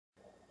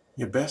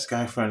Your best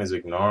guy friend is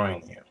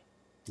ignoring you.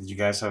 Did you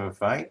guys have a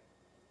fight?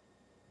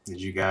 Did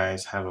you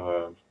guys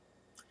have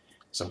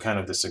some kind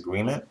of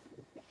disagreement?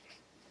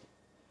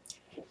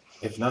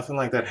 If nothing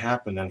like that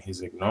happened, then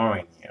he's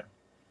ignoring you.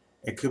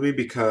 It could be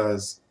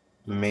because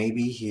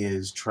maybe he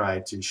has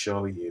tried to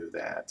show you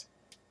that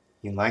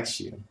he likes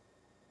you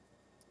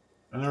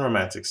in a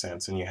romantic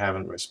sense and you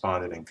haven't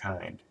responded in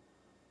kind.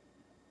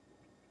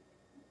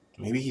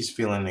 Maybe he's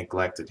feeling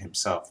neglected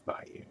himself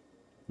by you.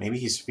 Maybe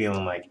he's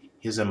feeling like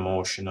his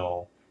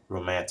emotional,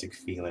 romantic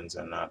feelings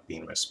are not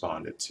being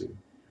responded to.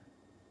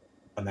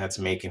 And that's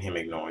making him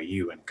ignore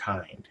you in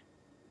kind.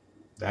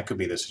 That could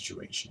be the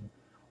situation.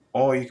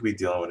 Or you could be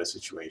dealing with a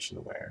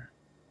situation where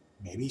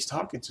maybe he's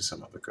talking to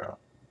some other girl.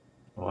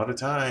 A lot of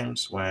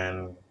times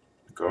when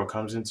a girl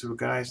comes into a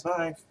guy's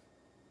life,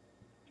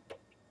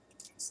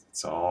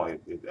 all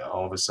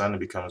of a sudden it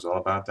becomes all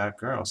about that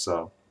girl.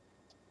 So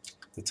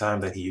the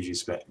time that he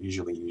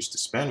usually used to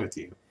spend with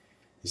you,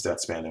 he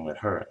starts spending with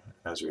her.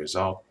 As a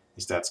result,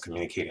 he starts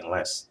communicating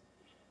less.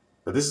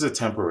 But this is a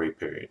temporary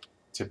period.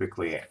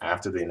 Typically,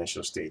 after the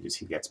initial stages,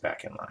 he gets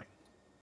back in line.